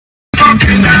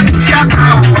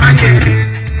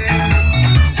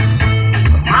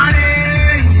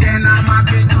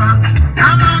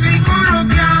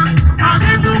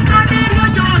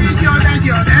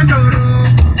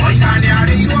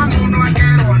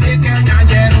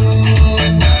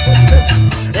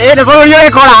Ini Fururio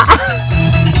Gekora.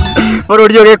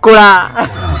 Fururio Gekora.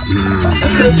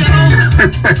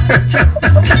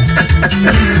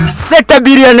 Seta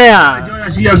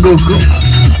billionaire. Sia Goku.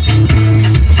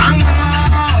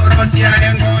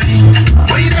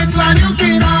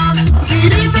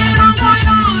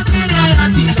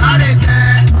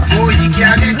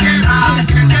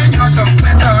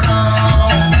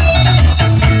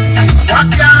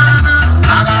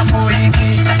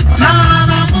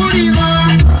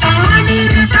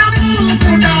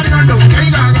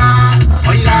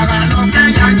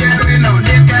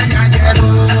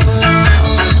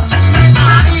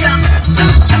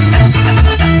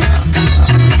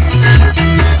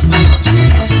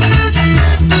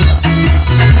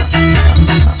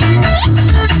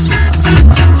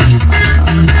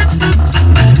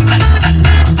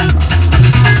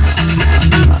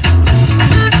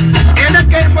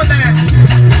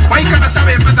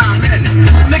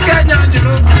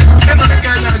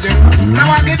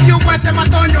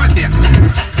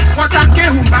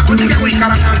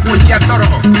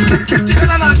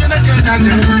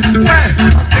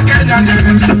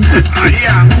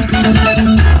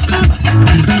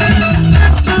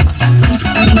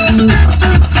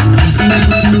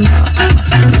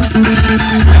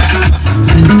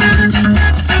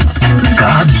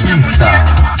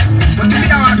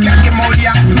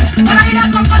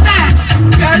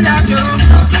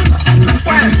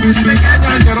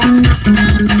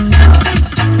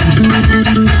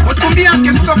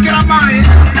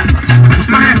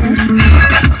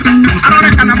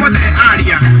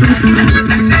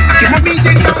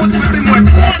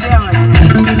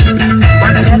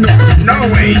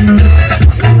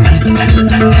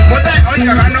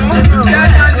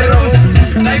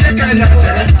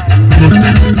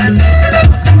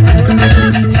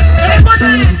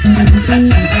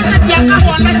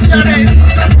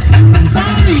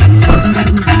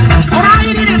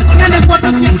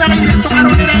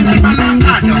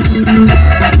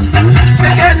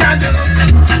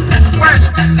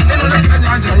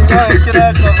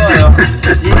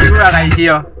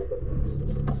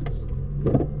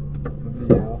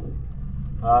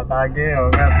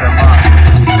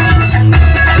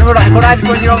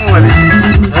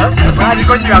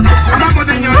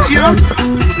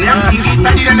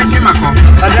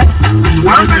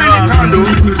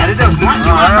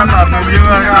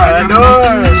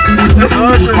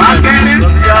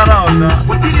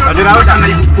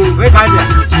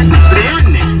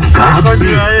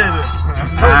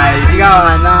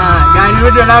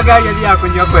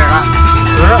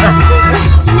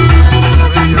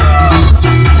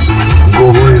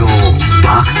 Ngongoyo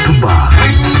back to back.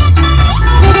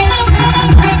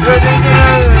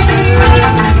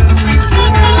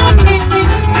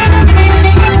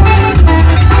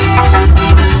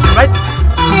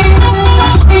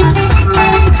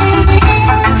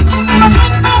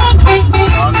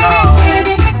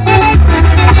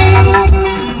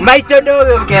 Maitodo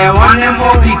ke wane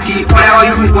mobiki kwa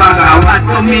yungwaga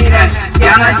watumire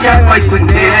siana chakwa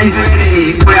itundera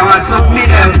ivere kwa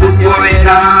watumire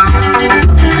mbukwera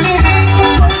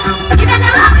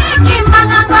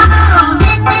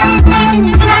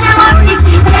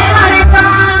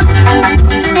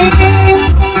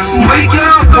Mwikyo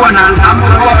kona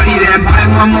ngamurorire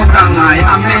mbaimwa mukanga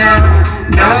yame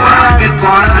Ndewa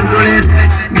gekora ndulete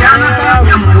Miana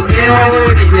nyamu eo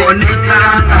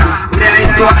urionitaranga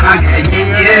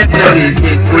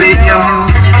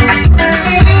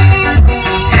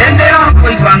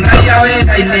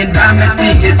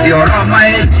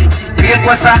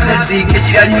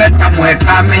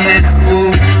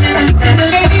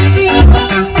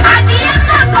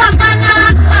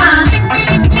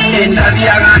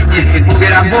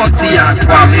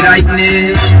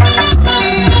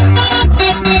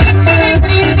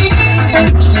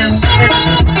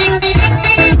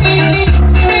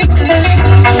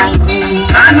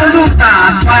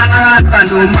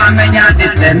Mamenya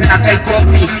dite miaka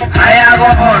ikomi aya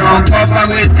gohoro kopa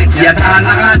gwitikia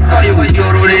tanaga toyo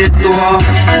yoruretwo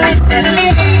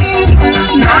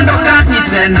Nondo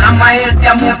kanyite na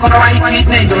maetia mukoro wa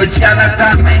ikine indo cia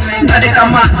thakame ndarika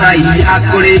mathai ya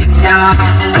kuriria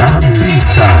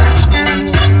Kabisa.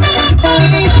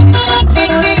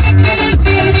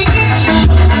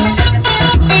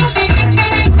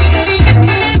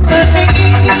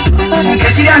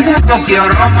 Kesiria nguto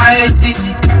kioroma eci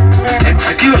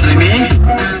Excuse me.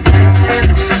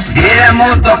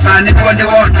 mutoka niguo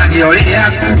ndiwonage uri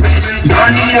hakuhi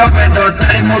ndonire wendo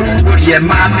tari murungurie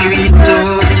mami witu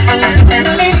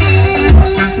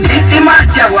thitima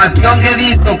cia gwakio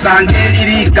ngithitũka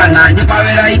ngĩririkana nyuma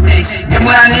wĩra-inĩ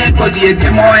ngĩmwĩra nĩngũthiĩ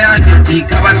ngĩmoya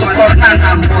ndĩtikaba tũkonana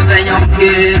mũthenya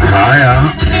ũngĩ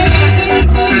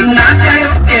nake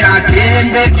yũkĩra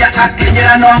akĩhĩmbĩria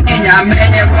akĩnjĩra no nginya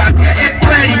menye gwake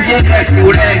ĩkweri njĩke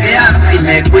kurege ya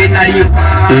Ngai kwĩna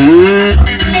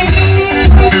riũa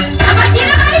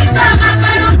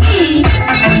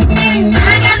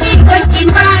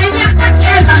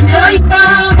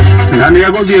na nĩ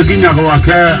egũthiĩ nginya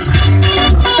gwake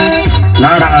na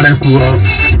arare kuo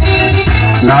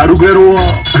na arugĩrwo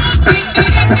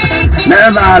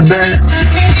nethambe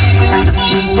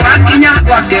twakinya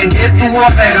gwake ngĩtuo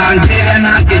wega ngĩrĩa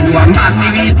na ngĩnyua mami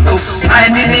witũ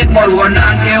aeni nĩ morwo na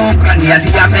ngĩũkania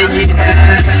ndiamenyire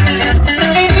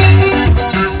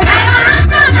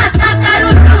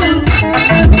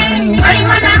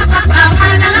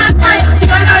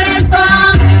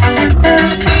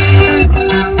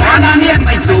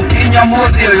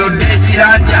muthi uyu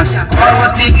ndiciragia korwo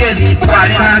tigĩthi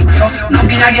twarĩ nakĩo no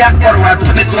nginyagia korwo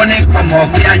atũmĩtwo nĩ komo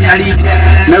kĩanyarire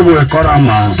nĩgwĩkora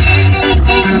ma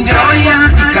ngĩroria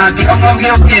ikangĩongo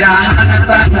gĩũkĩra hana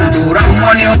ta mũndũ ũraumwo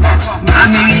nĩ ũgo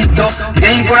mami witũ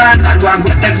ngĩhingũra narua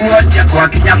ngwĩte nguo ciakwa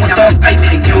nginya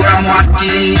mũtoka-inĩ ngĩũra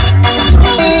mwaki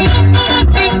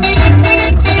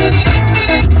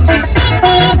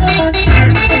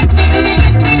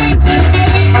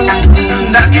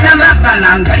ndakinya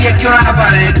thakana ngarie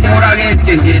kĩũrabare kĩũra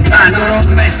gĩkĩ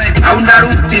ngĩtandũrũme au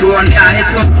ndarutirwo nĩ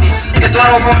ahĩtũki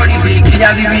ngĩtwarwo borithi nginya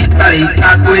thibitarĩ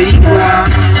itakwĩigua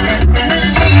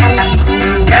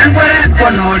kengweretwo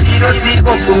no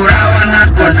ndirũtigũkũra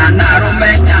wanakona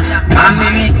narũmenya mami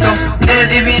witũ nĩ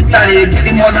thibitarĩ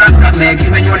ngĩthimwo thakame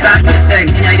ngĩmenywo ndanyuĩte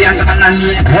nginya iria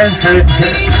ngananie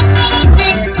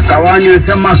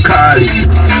kawanyuĩte makari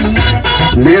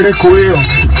nĩ ĩrĩkũ ĩyo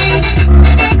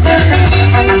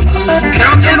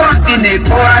kĩro kĩgoti-inĩ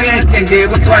kũra gĩkĩ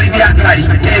ngĩgũtwarithia ngari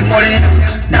ndĩ mũrĩ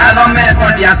ndathomete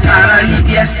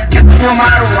ndiatararirie ngĩtuo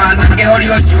marũa na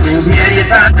ngĩhorio njũru mĩeri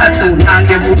 3 na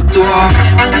ngĩbutwo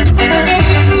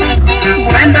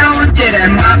wenda ũnjĩre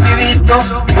mami witũ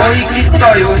ũhiki ta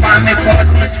ũyũ wa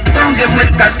mĩkosi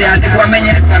tũngĩmwĩka atĩa nĩguo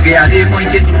amenyekage arĩ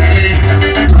mũingĩ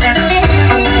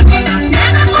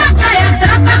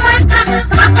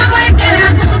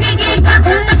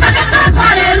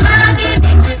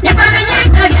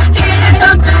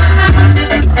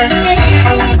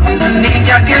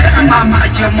ninjakĩra mama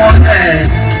acio mothe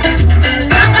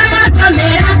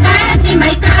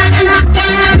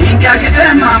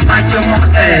ninjakĩra mama acio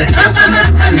mothe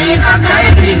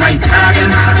akaĩri maikarage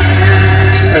nake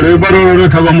rwĩmbo rũrũ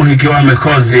rwĩtagwo mũhiki wa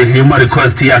mĩkosi yuma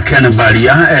request ya Ken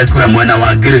Baria kũrĩa mwena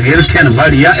wa Gilgil Ken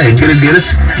Baria Gilgil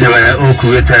nĩwe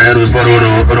ũkuĩte rwĩmbo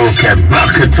rũrũ rũke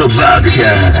back to back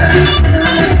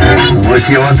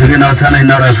Mwishia watu gina watana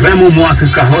inara FM Mwasi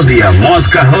Kahodhia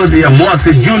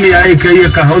Mwasi Junior aka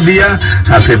Kahodhia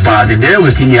happy birthday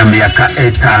wikinyia miaka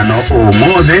 5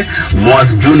 umothe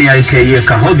Mwasi Junior aka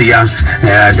Kahodhia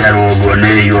darogo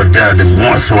ne your dad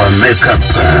Mwasi wa makeup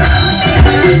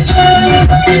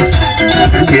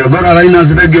Kiogora Rainers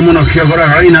rege muno Kiogora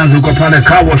Rainers uko pale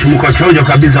Kawash mko chojo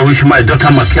kabisa wish my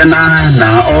daughter Makena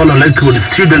na all Lakewood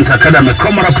Students Academy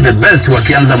come up the best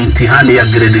wakianza mtihani ya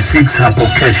grade 6 hapo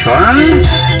kesho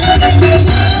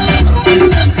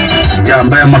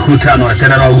jamba ya makutano wa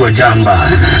terero ogo jamba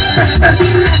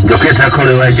joketa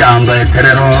kole wa jamba ya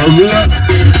terero ogo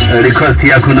request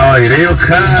ya kuna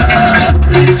ireoka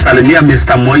salimia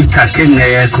Mr. Moita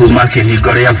Kenge kumake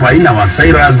higore ya faina wa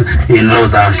Cyrus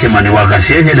inloza kemani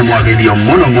wagashehe ni mwagidio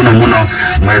muno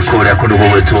mwekore ya kudugo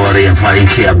wetu ore ya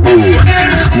faiki ya buu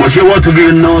mwisho watu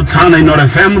gino tana inore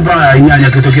FM va inyanya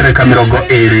kitokire kamirogo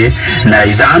ere na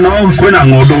idhano kwena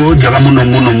ngodo jaga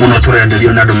muno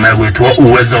turendelio na dumegu wetu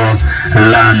Uwezo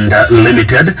Land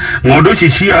Limited ngodo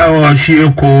shishia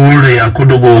kule ya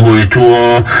kudugo wetu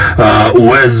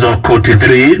Uwezo Cote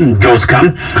 3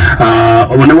 Joskam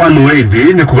wanu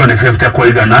hivi ni kugane 50 kwa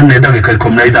igana neda kika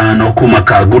ikomna idhano kuma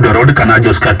ka Good Road kana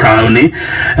Joska Town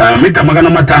mita magana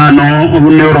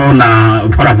 5 neuro na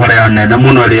parapara ya nena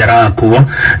muno ili yarakuo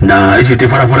na ishi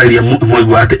tifarafara ili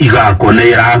mwiguate igako na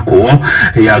yarakuo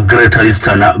ya Greater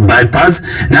Eastern Bypass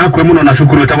na kwe muno na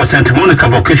shukuru itawa St. Monica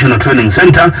Vocational Training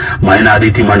Center maina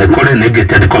aditi manekole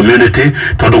negated community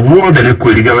todo world ne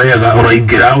kweligawa yaga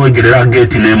oraigira wegirira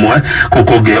gate nemwe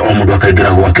kukoge omudu akaigira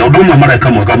gwake uduma maraka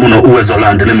mwaka muno Uwezo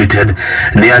Land Limited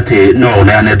ni ati no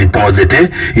uneane deposit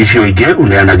isho ige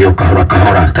uneana ge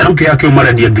kahora taruki yake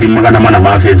umare dia green magana mana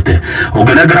ma 50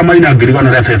 ugenagara maina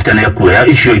grigona na 50 na yakuya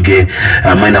isho ige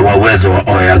maina wa uwezo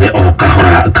oyage o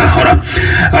kahora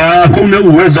kumne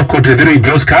uwezo kote 3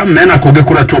 Joska mena koge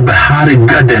kura to Bahari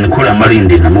Garden kura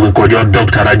Malindi na mugikojo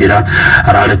Dr. Rajira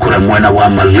arale kura mwena wa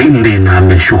Malindi na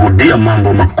ameshuhudia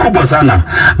mambo makubwa sana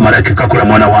marekika kura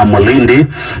mwena wa Malindi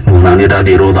na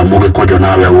nidadi rodha mugikojo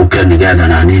nawe uke nigeda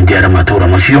na nigera matura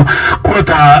mashio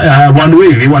kuta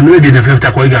wanuivi ni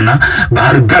 50 kwa igana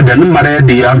Bahari Garden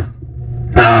maredia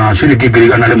shiriki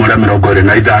girigana le mora mirogore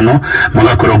na ithano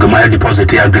magakoroga ma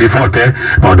deposit ya grifote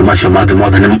maundu macio mangi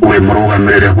mothe ni we muruga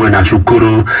mirire kwena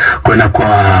cukuru kwena kwa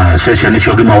session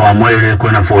icio gima wa mwere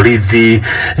kwena borithi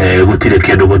gutire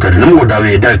kindu gutari ni mugunda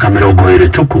wi ndagika 20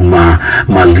 tukuma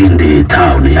Malindi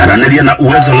town araniria na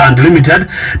Uwezo Land Limited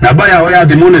namba yao ya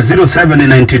thimu ni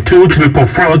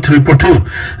 0792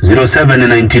 444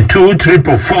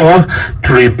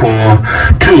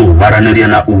 0792 araniria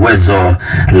na Uwezo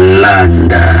Land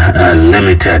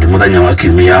Limited muthanya wa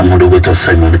kimia mundu gwito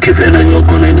Simon Kivena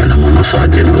yogona na muno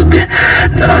sade noge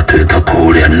naratuita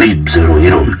kuria Nibs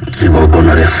Ruiro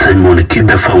yogona ya Simon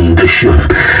Kibe Foundation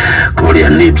kuria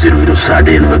Nibs Ruiro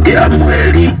sade noge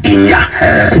amweli inya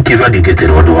kivadi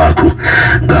getero wadu waku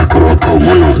ngakorwa kwa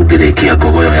muno ndirekia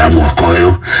gogoyo ya mwaka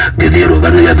oyo ngithiro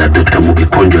thani ya Dr.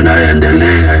 Mugikonjo na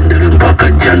endelee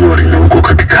mpaka January na huko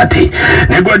katikati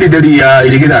negwadideli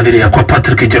iligira dhiri ya kwa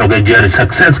Patrick Jeroge Jerry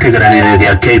Success kigarani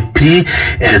ya KPSEA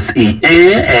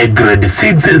grade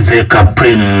 6 the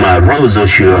Caprima Rose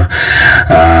Show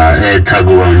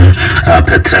tagu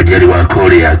Petra Jerry wa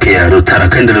Korea kia Rutara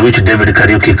Kendele which David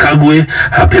Karaoke Kagwe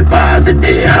happy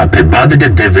birthday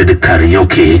David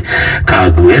Karaoke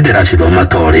Kagwe derashido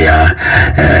matoria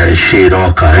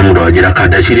shiroka emuro ajira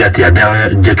kadashiri ati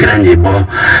adawe jekira njibo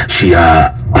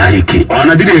shia ahiki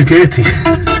ona dide keti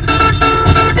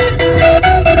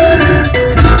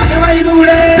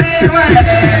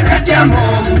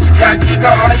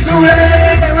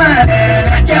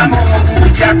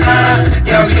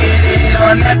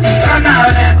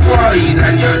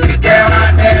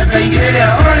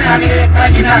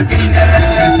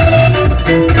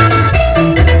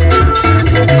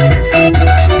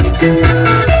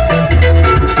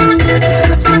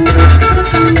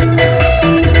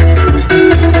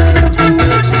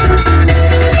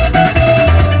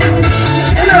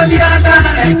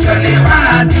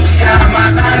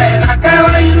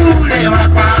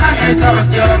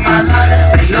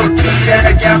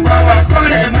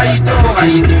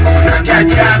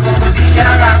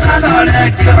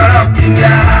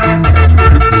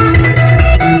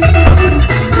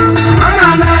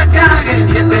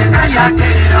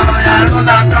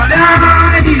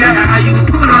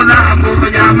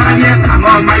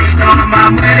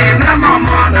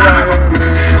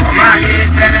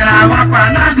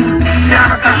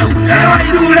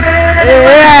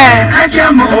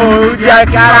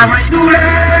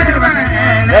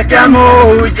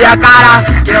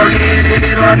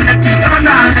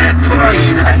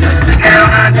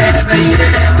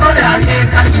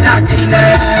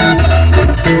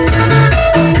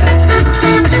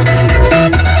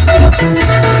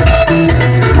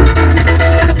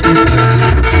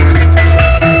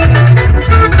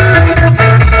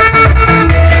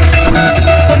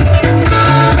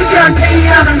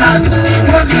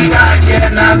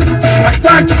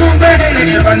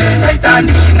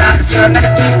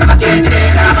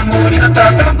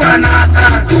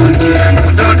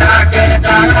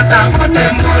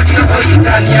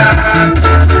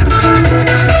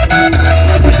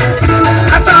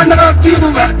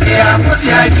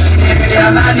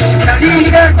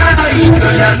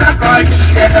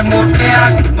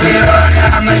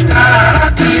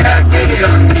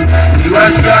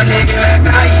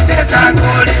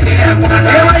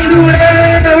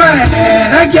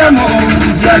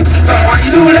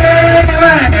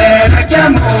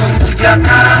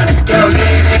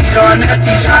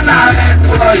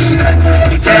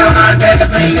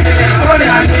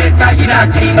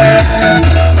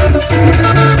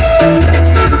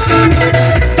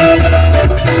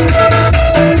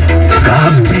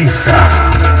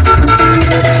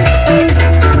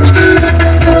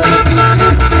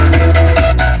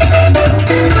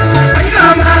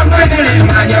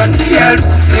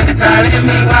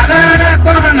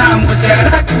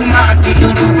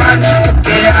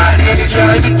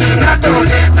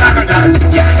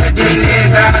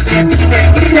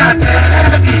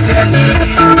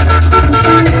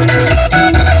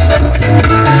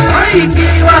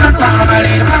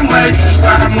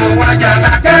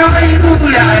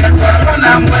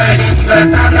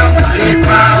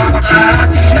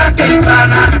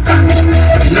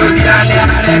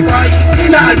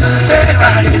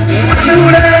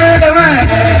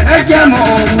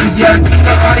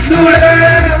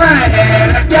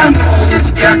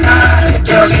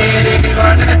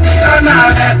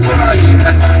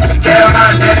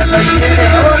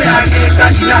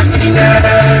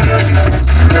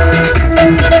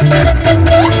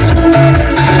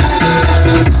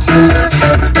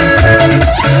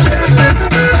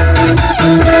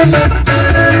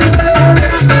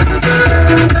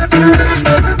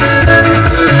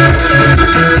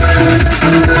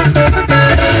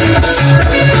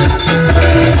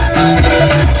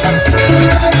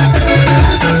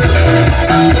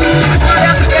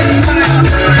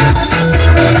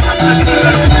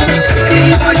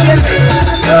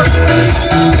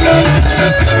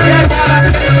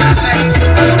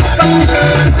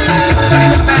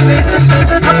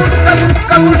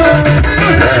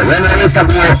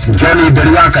Johnny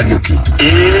Deriwaka Yuki.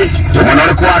 Mwana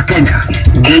kwa Kenya.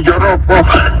 Joroko.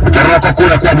 Joroko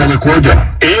kule kwa Mugikujo.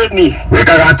 Ni.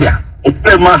 Weka gatia.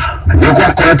 Tema. Yuko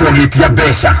koleto gitia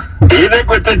besha. Ile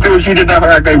kwete tushinde na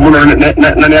haka ibuno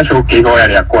na niashoke ho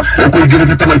yari akwa. Uko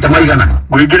igirete tamaita maigana.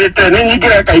 Gwigirete ni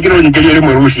nyigira ka igiro nyigire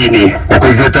rimwe rucini. Uko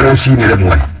igirete rucini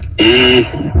rimwe.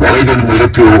 Waido ni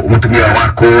mwiretu mutumia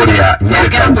wako ria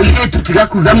nyereka. Mwiretu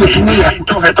tigakuga mutumia.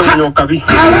 Heto nyokabi.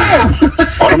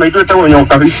 Ora maito to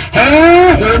nyokabi.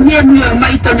 Mie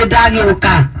maito ni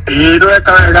ndagioka.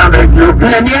 Rweka gambegio.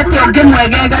 Na ni ati onge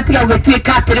mwegega tiga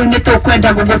gutwika ati riu ni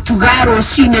tukwenda gugutuga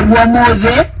rucini rwa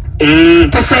mothe.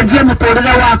 Tucenjie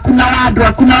muturire waku na wandu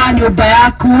aku na wa nyumba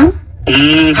yaku.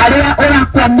 Haria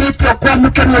urakwamite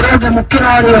ukwamuke muroge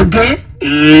mukira uri ungi.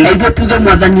 Ego tuge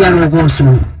mwathani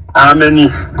arogocu.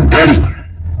 Ameni. Daddy.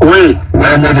 We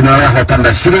mothe na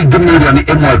wahotanda shilingi milioni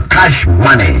imwe cash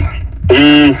money.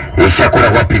 Ishakura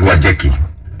wapi kwa Jeki?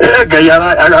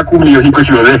 Gayara agakumio hiko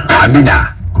ciothe. Amina.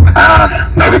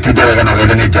 Na gutidaga na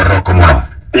wende ni Joroko muno.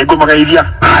 Ego magaithia.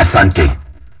 Asante.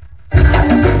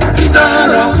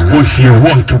 Mushi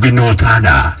want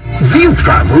Ginotana. View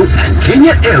Travel and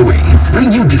Kenya Airways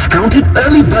bring you discounted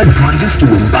early bird prices to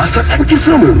Mombasa and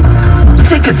Kisumu.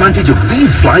 Take advantage of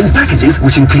these flying packages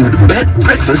which include bed,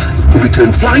 breakfast,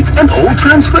 return flights and all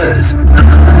transfers.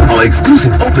 Our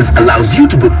exclusive offers allows you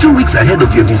to book 2 weeks ahead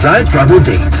of your desired travel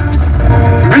dates,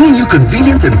 bringing you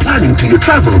convenience and planning to your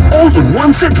travel all on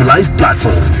one centralized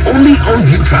platform, only on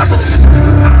View Travel.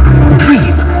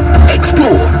 Dream,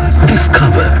 explore,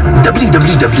 discover.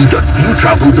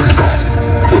 www.viewtravel.com.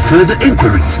 For further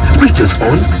inquiries, reach us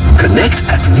on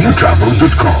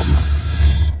connect@viewtravel.com.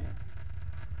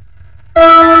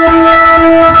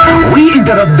 We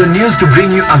interrupt the news to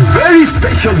bring you a very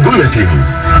special bulletin.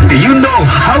 Do you know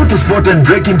how to spot and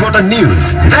break important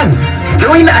news? Then,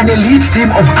 join an elite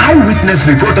team of eyewitness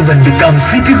reporters and become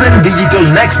Citizen Digital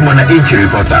Next Mwananchi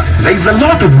reporter. There is a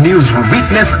lot of news we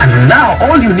witness, and now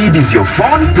all you need is your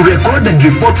phone to record and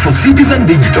report for Citizen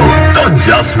Digital. Don't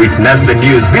just witness the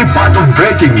news, be part of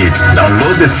breaking it.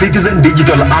 Download the Citizen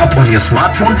Digital app on your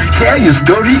smartphone, share your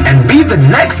story, and be the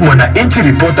next Mwananchi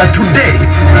reporter today.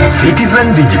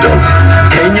 Citizen Digital,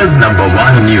 Kenya's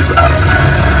 #1 news app.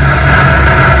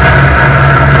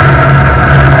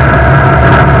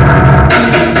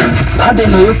 Hadi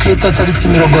no yukita tariki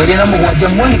 27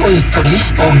 mwezi uyu turi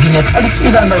oginya tariki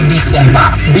 5 Disemba.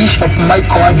 Bishop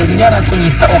Michael Adeniara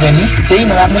kunyita ogeni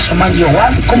thĩinĩ wa mũcemanio wa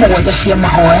thikũ 7 cia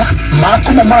mahoya ma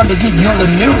kũmũmarathithia the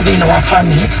new thĩinĩ wa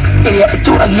families ĩrĩa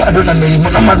ĩtũragia andũ na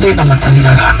mĩrimũ na mathĩna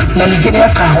matathiraga, na ningĩ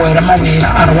nĩakahoera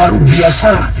mawĩra arwaru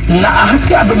biacara na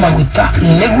ahake andũ maguta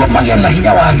nĩguo magĩe na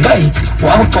hinya wa Ngai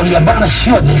wa gũtoria mbara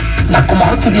ciothe na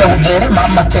kũmahotithia gũtherema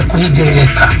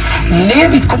matekũhingĩrĩrĩka. Nĩ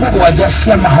thikũ 7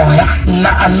 cia mahoya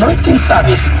na anointing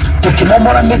service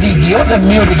tukimomora mĩthingi yothe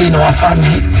mĩũru thĩinĩ wa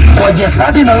family kwanjia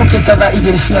Sunday na yũkĩte thaa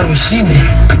 2 cia rũcinĩ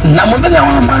na mũthenya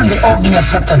wa Monday o nginya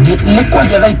Saturday nĩ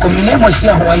kwanjia thaa 11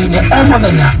 cia hwaĩ-inĩ o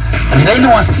mũthenya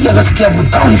thĩinĩ wa CFF Kiambu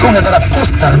Town kũng'ethera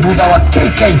poster thutha wa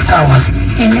KK Towers.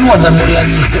 Inyuothe mũrĩ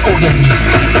anyite ũgeni.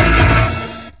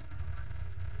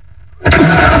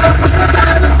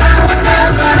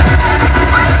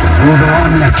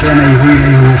 Rudhoni akiena ihuile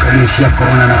ihukanishia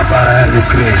corona na bara ya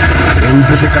Ukraine.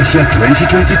 Reupetekashia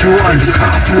 2022 World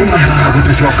Cup. Tumaha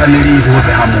kutushoka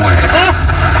nilihuve hamwe.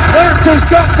 This has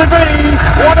got to be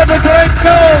one of the great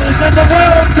goals in the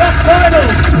World Cup final.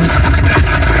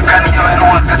 Kanyo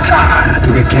wa Qatar.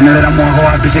 Tugekenelera mwago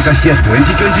wa petekashia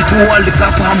 2022 World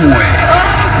Cup hamwe.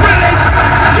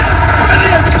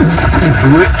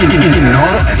 Ivuwe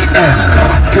inoro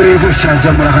Kerego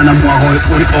shaja muragana mwago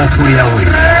uri okuri yawe.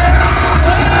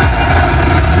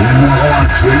 Mwago wa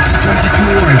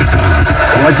 2022 World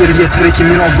Cup wajiriye tariki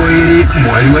 20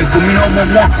 mweri wa 11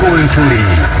 mwaka uyu turi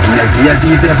kinyagia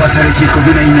Disemba tariki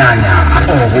 18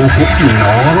 ohuku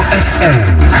Inoro FM.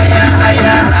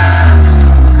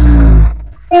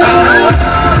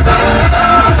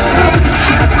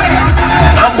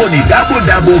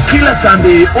 double kila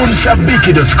Sunday on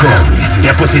shabiki.com.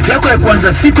 Deposit yako ya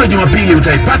kwanza siku ya Jumapili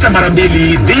utaipata mara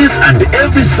 2 this and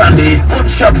every Sunday on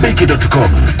shabiki.com.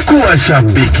 Kuwa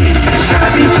shabiki.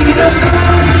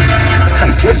 Shabiki.com.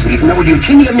 Na walio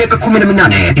chini ya miaka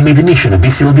 18. Imeidhinishwa na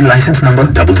BCLB license number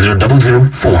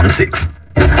 0000416.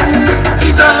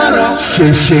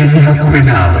 Shesheni hakuwe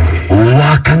nawe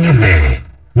wakangethe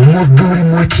Muthuri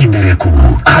Mwekidereku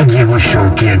agie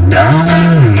gushokia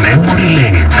down memory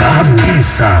lane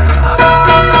kabisa.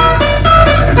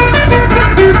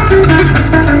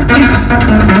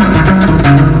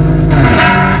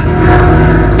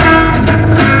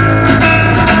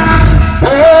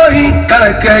 Oi,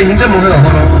 kareke inde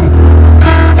muhoro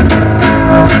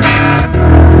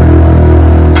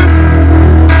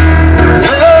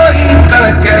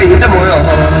Kareke inde muhoro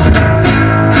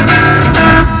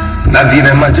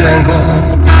Nadine majengo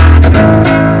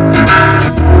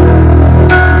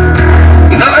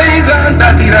Noiga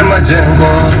nadine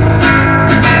majengo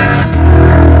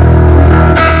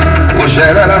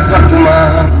Ujera la Fatuma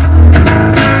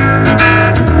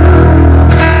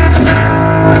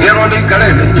Yerondi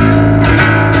kalele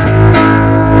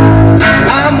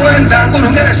Wamwenda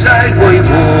ngurungesha iko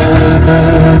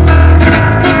ivo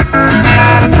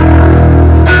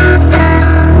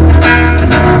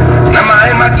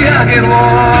Makiagirwo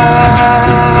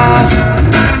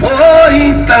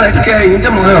Oi taleke inde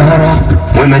muhoro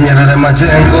Mwimenyerere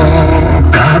majengo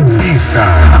kabisa.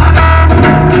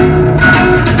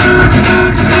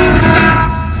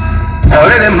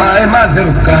 Olele mae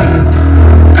matheruka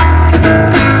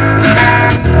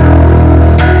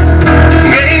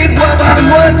Ngeigwa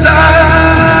bamweta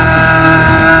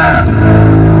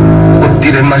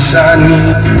Utire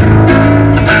mashani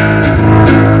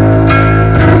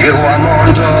Gewa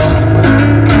mondo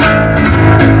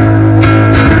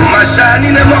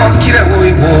Mashani ne mokire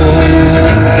uibo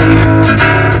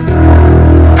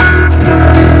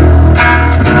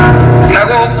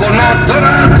Nago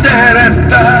konotora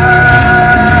tereta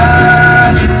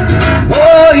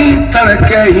Oi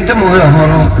taleke inde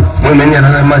muhoro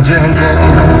Mwimenyerere majengo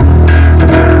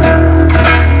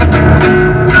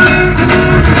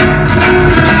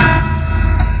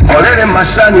Olele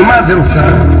mashani matheruka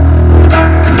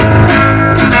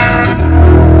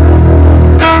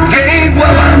Geigwa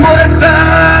wamweta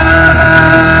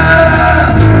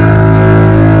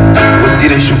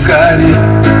Utire shukari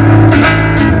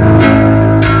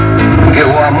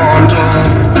Gewa mondo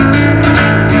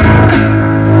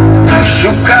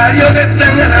Shukari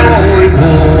ogetengere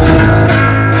oigo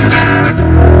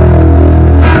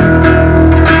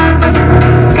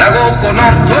Nago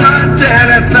konotora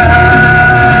tereta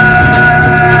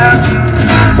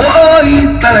Oi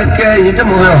taleke inde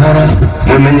muhoro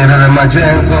Mwimenyerere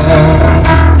majengo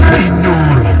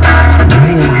Inoro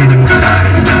Muge ni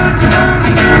mutari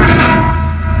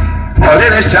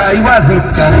Olele shai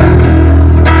wadhuka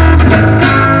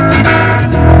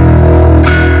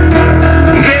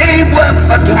Ngeigwa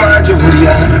Fatuma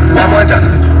Jovuria Wamwenda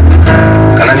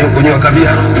Kanani ukunywa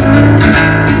kabiaro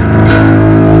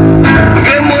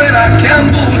Ngemwera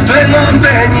kiambu twe ng'ombe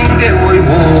nyinge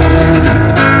woiwo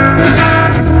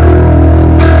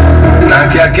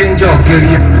Nake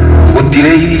akenjokeria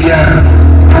Utire iria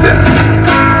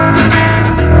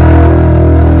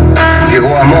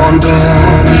Gewa mondo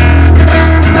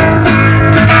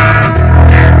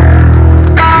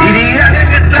Iria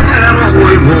negetamera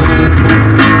rogoivo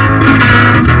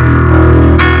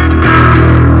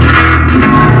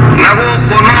Nago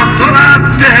konotora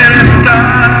tereta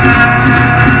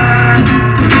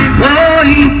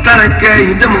Oi tareke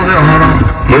inde muhoro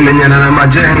Mwimenyerere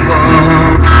majengo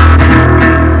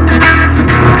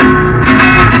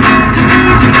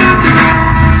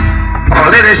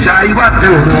Olele shai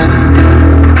wateuro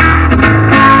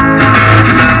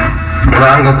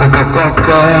Murango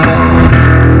kokokoko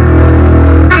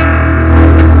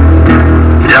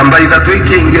Yamba idatu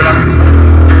ikingira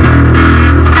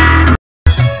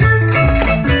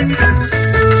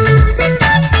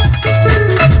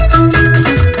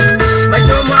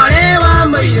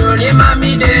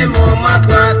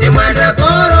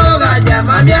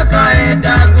Miaka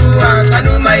etakuwa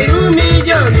kanuma irumi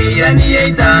jori ni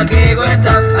eitage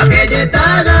gweta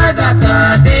akejetaga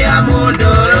zakate ya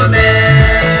mundurume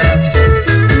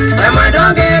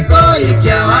Mwendonge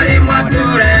koikia wali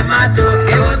mwature matu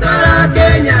Kigutara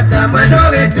Kenyatta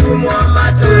mwendonge tumwa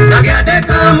matu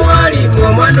Nagiandeka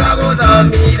mwalimu mwendo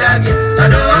guthomithagia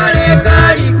Tondu wali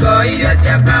kariko iria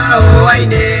cia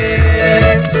kahuaine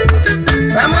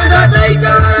Mwendo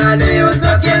taikara thi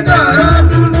ucokie ngoro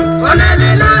ndundu Ona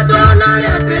thina tuona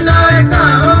ria twinawe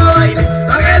kahuaine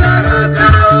Kagethaga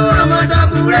kahua mwendo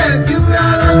bure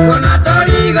kiuraga Kona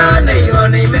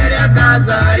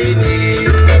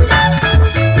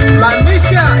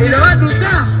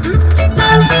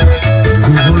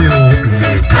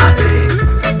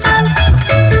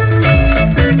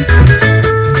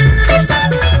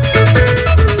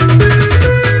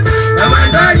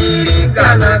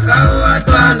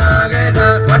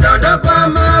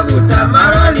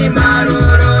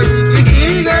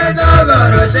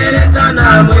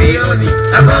na muiruthi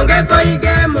akonge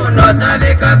koige muno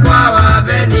tathika kwa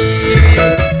waveni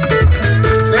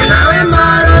nawe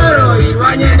maroro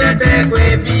iwanyendete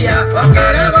kwibia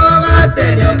okerego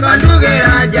gatene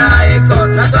okandugira jaiko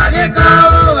na twathika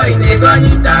uwaine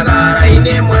twanyitaga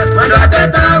raini mwe mandu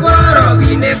atetagwo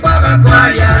rogine kwaga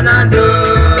kwaria na ndu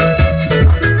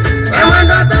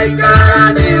mandu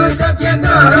ataikara thi ucokie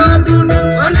ngoro ndunu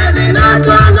one thina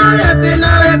twanarĩa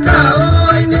tinawe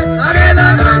kauwaine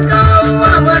tagethaga kau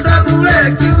amwe ndambure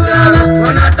kiuraga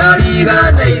ona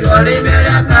tũriganĩirwo nĩ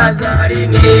mbere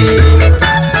kacarini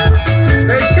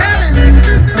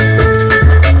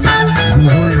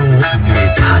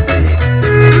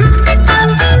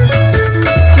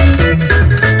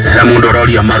mundu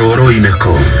roria maroro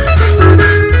ineko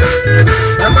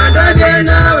Amandage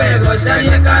nawe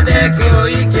gocarie kadeke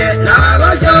oike na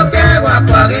wagocoke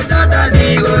gwakwa gĩtanda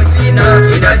ndigũcina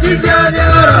indo ciothe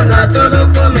goro na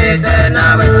tũthũkũmĩte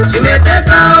nawe ciumĩte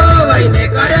kaũwainĩ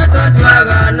karĩa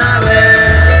twatuaga nawe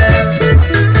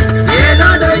niĩ no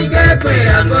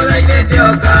ndũingĩkwĩra ngũthaithĩte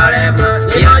ũkarema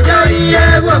nĩonjorire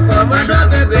guoko mwendwa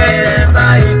ngĩkwĩre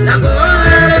mbai na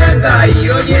ngũhoere Ngai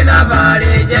ũthiĩ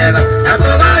thabarĩ njega na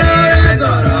ngũgarĩre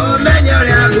ngoro ũmenye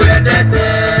ũrĩa ngwendete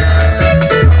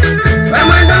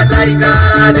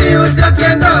taikara thi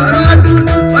ucokie ngoro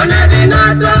ndunu one thina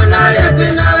twanarĩa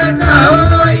twĩnawe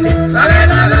kauwainĩ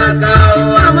tagethaga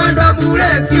kau amwe ndambure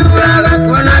kiuraga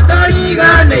kuona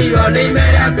tũriganĩirwo nĩ ime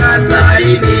rĩa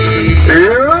kacarini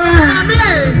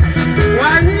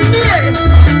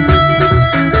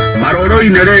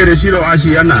maroro-inĩ rĩrĩ ciro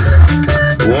aciana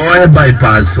woe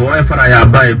bypass woe bara ya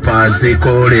bypass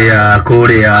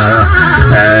kũrĩa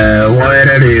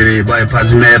woere rĩrĩ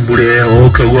bypass membure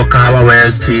ũkĩguo Kahawa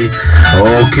West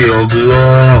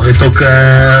ũkĩoguo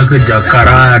hĩtũke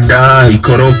Jakaranda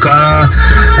ikoroka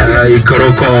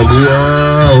ũguo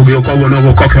ũgĩũka ũguo no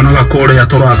gũkobionaga kũrĩa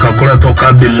tũraka kũrĩa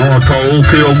tũkambi moto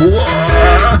ũkĩoguo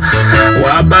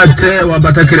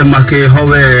wambate kĩrĩma kĩho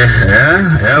we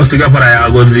ũtiga bara ya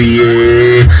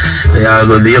gũthiĩ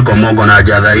Ngomongo na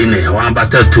Njathainĩ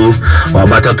wambate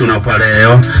tu na bara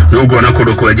ĩyo nĩũguona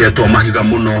kũndũ kwenjetwo mahiga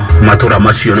mũno matũra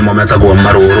macio nĩmo metagwo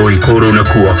marũrũi kũu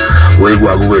nĩkuo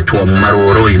wĩigua gũgwĩtwo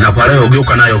marũrũi na bara ĩyo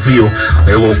ũngĩũka nayo biũ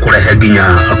ĩgũkũrehe nginya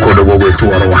kũndũ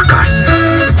gũgwĩtwo Rwaka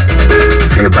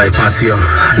bypass ĩyo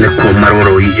nĩkuo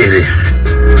marũrũi ĩrĩ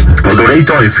ũndũ ũrĩa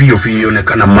itoĩ biũ nĩ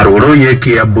kana marũrũi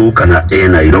Kiambu kana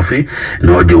Nairobi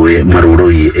no njũĩ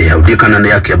marũrũi hau ndiĩ kana nĩ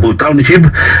ya Kiambu Township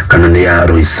kana nĩ ya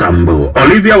Roysambu.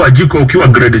 Olivia Wanjiko ukiwa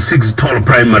grade 6 Tall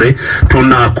Primary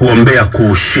tunakuombea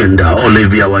kushinda.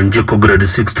 Olivia Wanjiko grade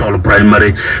 6 Tall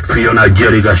Primary, Fiona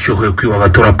Jerry Gashuhe ukiwa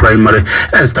Gatura Primary,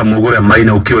 Esther Mugure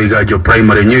Maina ukiwa Igajo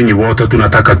Primary. Nyinyi wote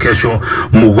tunataka kesho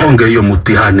mugonge hiyo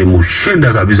mtihani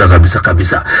mushinda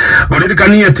kabisa.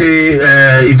 Gũririkanie ati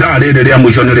ithaa rĩrĩ rĩa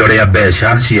mũico nĩrĩo rĩa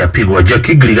mbeca ciapigwo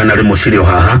Jackie Grigana rĩmwe cirĩ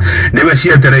haha niwe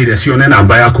cietereire cione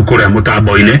namba yaku kũrĩa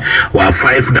mũtambo-inĩ wa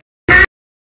 5